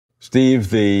Steve,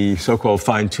 the so-called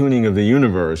fine-tuning of the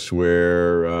universe,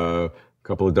 where a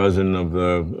couple of dozen of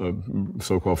the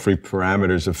so-called free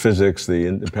parameters of physics, the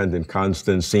independent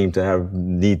constants, seem to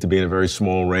need to be in a very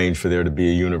small range for there to be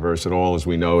a universe at all, as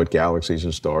we know it, galaxies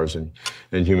and stars and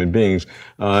human beings,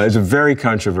 is a very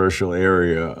controversial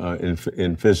area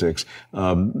in physics.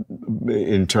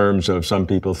 In terms of some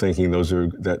people thinking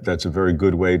that's a very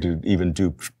good way to even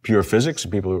do pure physics,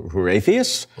 people who are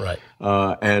atheists. Right.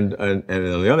 And on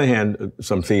the other hand,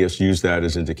 some theists use that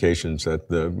as indications that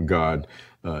the God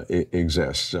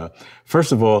exists.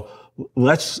 First of all,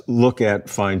 let's look at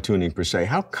fine-tuning per se.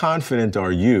 How confident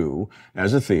are you,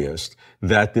 as a theist,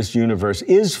 that this universe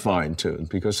is fine-tuned?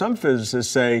 Because some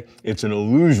physicists say it's an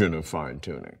illusion of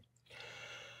fine-tuning.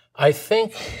 I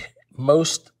think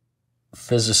most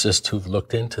physicists who've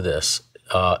looked into this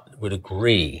would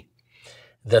agree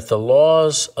that the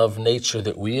laws of nature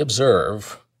that we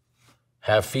observe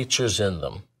have features in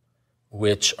them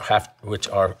which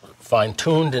are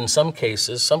fine-tuned in some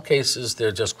cases. Some cases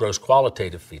they're just gross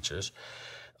qualitative features,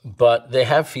 but they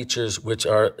have features which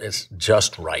are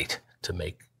just right to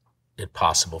make it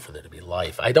possible for there to be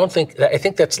life. I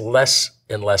think that's less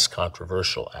and less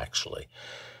controversial, actually.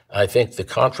 I think the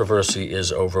controversy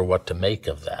is over what to make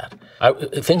of that.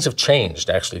 Things have changed,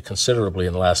 actually, considerably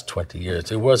in the last 20 years.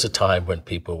 There was a time when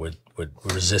people would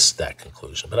resist that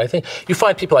conclusion. But I think you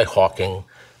find people like Hawking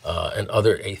and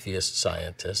other atheist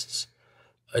scientists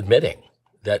admitting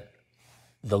that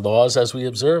the laws as we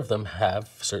observe them have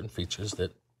certain features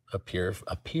that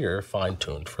appear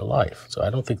fine-tuned for life. So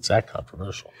I don't think it's that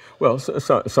controversial. Well,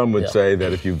 some would say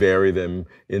that if you vary them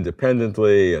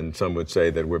independently, and some would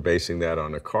say that we're basing that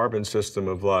on a carbon system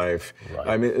of life. Right.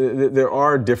 I mean, there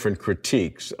are different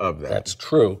critiques of that. That's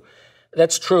true.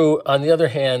 That's true. On the other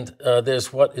hand,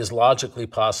 there's what is logically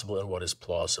possible and what is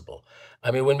plausible. I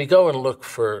mean, when we go and look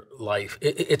for life,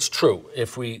 it's true.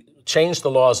 If we change the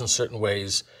laws in certain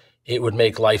ways, it would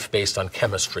make life based on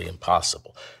chemistry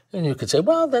impossible. And you could say,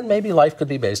 well, then maybe life could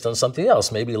be based on something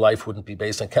else. Maybe life wouldn't be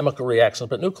based on chemical reactions,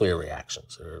 but nuclear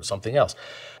reactions or something else.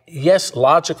 Yes,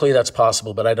 logically that's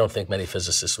possible, but I don't think many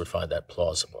physicists would find that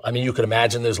plausible. I mean, you could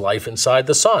imagine there's life inside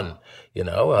the sun. You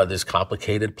know, there's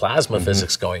complicated plasma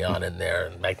physics going on in there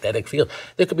and magnetic field.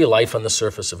 There could be life on the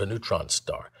surface of a neutron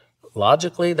star.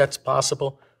 Logically, that's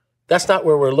possible. That's not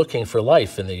where we're looking for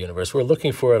life in the universe. We're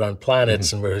looking for it on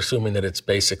planets, and we're assuming that it's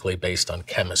basically based on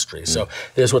chemistry. So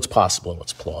there's what's possible and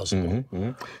what's plausible.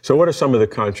 So what are some of the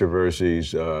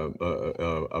controversies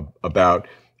about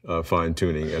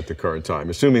fine-tuning at the current time,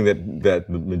 assuming that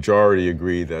the majority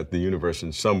agree that the universe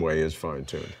in some way is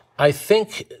fine-tuned? I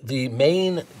think the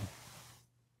main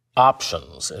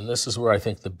options, and this is where I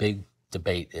think the big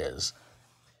debate is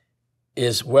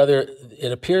whether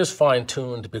it appears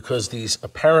fine-tuned because these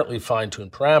apparently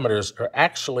fine-tuned parameters are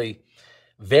actually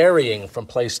varying from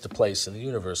place to place in the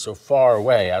universe, so far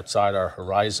away outside our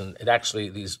horizon.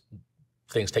 These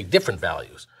things take different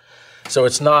values. So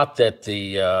it's not that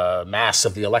the mass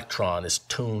of the electron is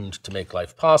tuned to make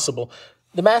life possible.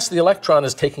 The mass of the electron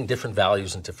is taking different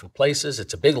values in different places.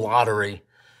 It's a big lottery,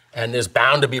 and there's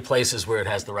bound to be places where it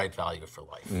has the right value for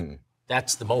life.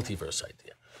 That's the multiverse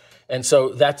idea. And so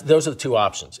those are the two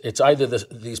options. It's either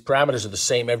these parameters are the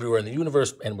same everywhere in the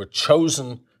universe and were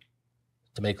chosen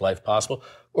to make life possible,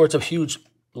 or it's a huge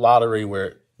lottery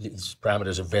where these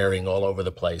parameters are varying all over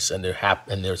the place, and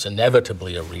there's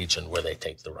inevitably a region where they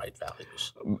take the right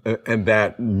values. And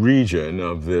that region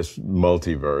of this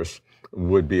multiverse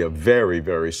would be a very,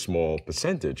 very small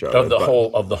percentage of the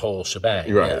whole shebang.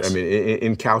 Right. Yes. I mean,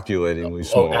 incalculatingly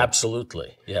small. Oh,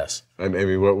 absolutely. Yes. I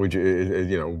mean, what would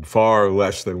you far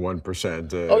less than 1%.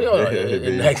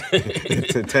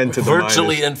 10 to the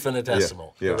virtually minus.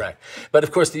 infinitesimal. Yeah. Correct. But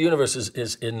of course, the universe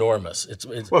is enormous.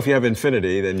 Well, if you have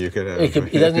infinity, then you can have. It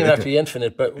doesn't even have to be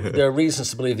infinite, but there are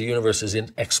reasons to believe the universe is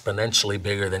exponentially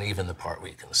bigger than even the part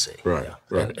we can see. Right. Yeah.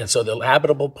 Right. And so the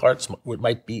habitable parts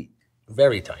might be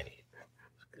very tiny,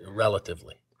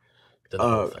 relatively. To the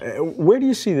whole thing. Where do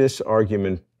you see this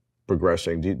argument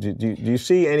progressing? Do you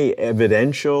see any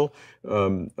evidential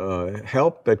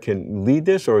help that can lead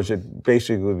this, or is it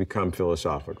basically become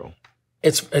philosophical?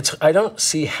 I don't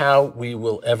see how we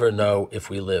will ever know if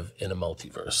we live in a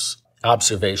multiverse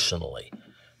observationally.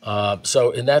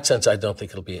 So in that sense, I don't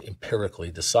think it'll be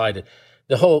empirically decided.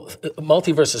 The whole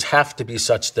multiverses have to be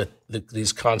such that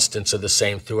these constants are the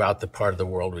same throughout the part of the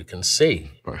world we can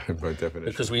see. By definition.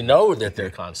 Because we know that they're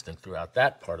constant throughout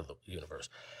that part of the universe.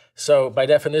 So by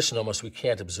definition, almost, we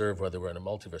can't observe whether we're in a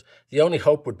multiverse. The only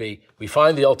hope would be we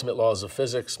find the ultimate laws of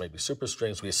physics, maybe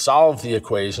superstrings, we solve the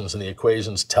equations, and the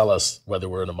equations tell us whether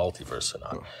we're in a multiverse or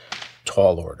not.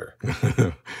 tall order.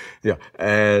 Yeah,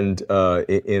 and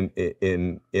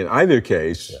in either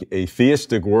case, a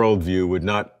theistic worldview would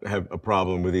not have a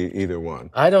problem with either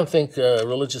one. I don't think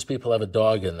religious people have a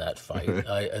dog in that fight.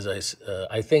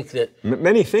 I think that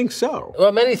Many think so.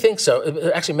 Well, many think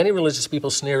so. Actually, many religious people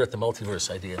sneer at the multiverse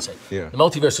idea and say the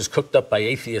multiverse is cooked up by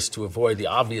atheists to avoid the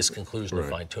obvious conclusion of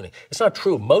fine-tuning. It's not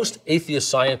true. Most atheist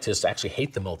scientists actually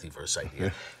hate the multiverse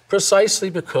idea, precisely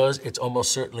because it's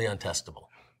almost certainly untestable.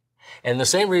 And the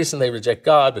same reason they reject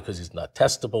God, because he's not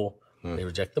testable, they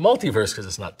reject the multiverse because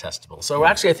it's not testable. So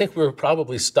actually, I think we're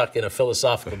probably stuck in a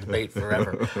philosophical debate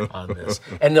forever on this.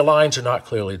 And the lines are not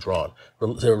clearly drawn.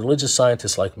 There are religious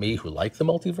scientists like me who like the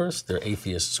multiverse. There are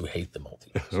atheists who hate the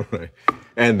multiverse. Right.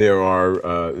 And there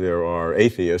are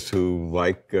atheists who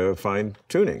like fine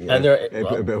tuning. And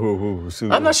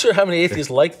I'm not sure how many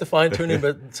atheists like the fine tuning,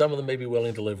 but some of them may be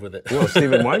willing to live with it. Well,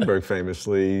 Steven Weinberg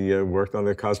famously worked on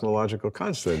the cosmological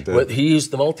constant. He used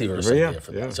the multiverse idea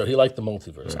for that. So he liked the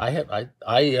multiverse.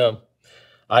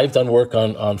 I've done work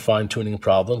on fine-tuning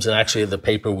problems, and actually the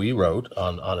paper we wrote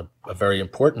on a very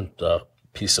important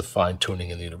piece of fine-tuning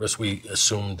in the universe, we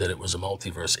assumed that it was a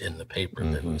multiverse in the paper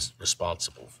that was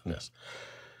responsible for this.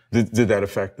 Did that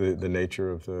affect the nature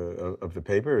of the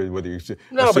paper? Whether you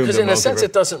no, because in a sense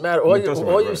it doesn't matter.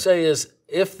 All you say is,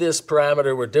 if this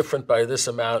parameter were different by this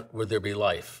amount, would there be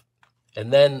life?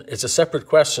 And then it's a separate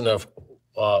question of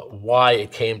why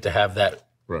it came to have that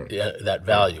that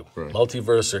value.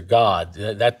 Multiverse or God,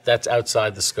 that's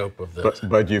outside the scope of the...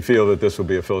 But you feel that this will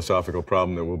be a philosophical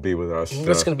problem that will be with us?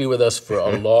 It's going to be with us for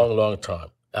a long, long time,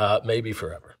 maybe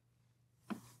forever.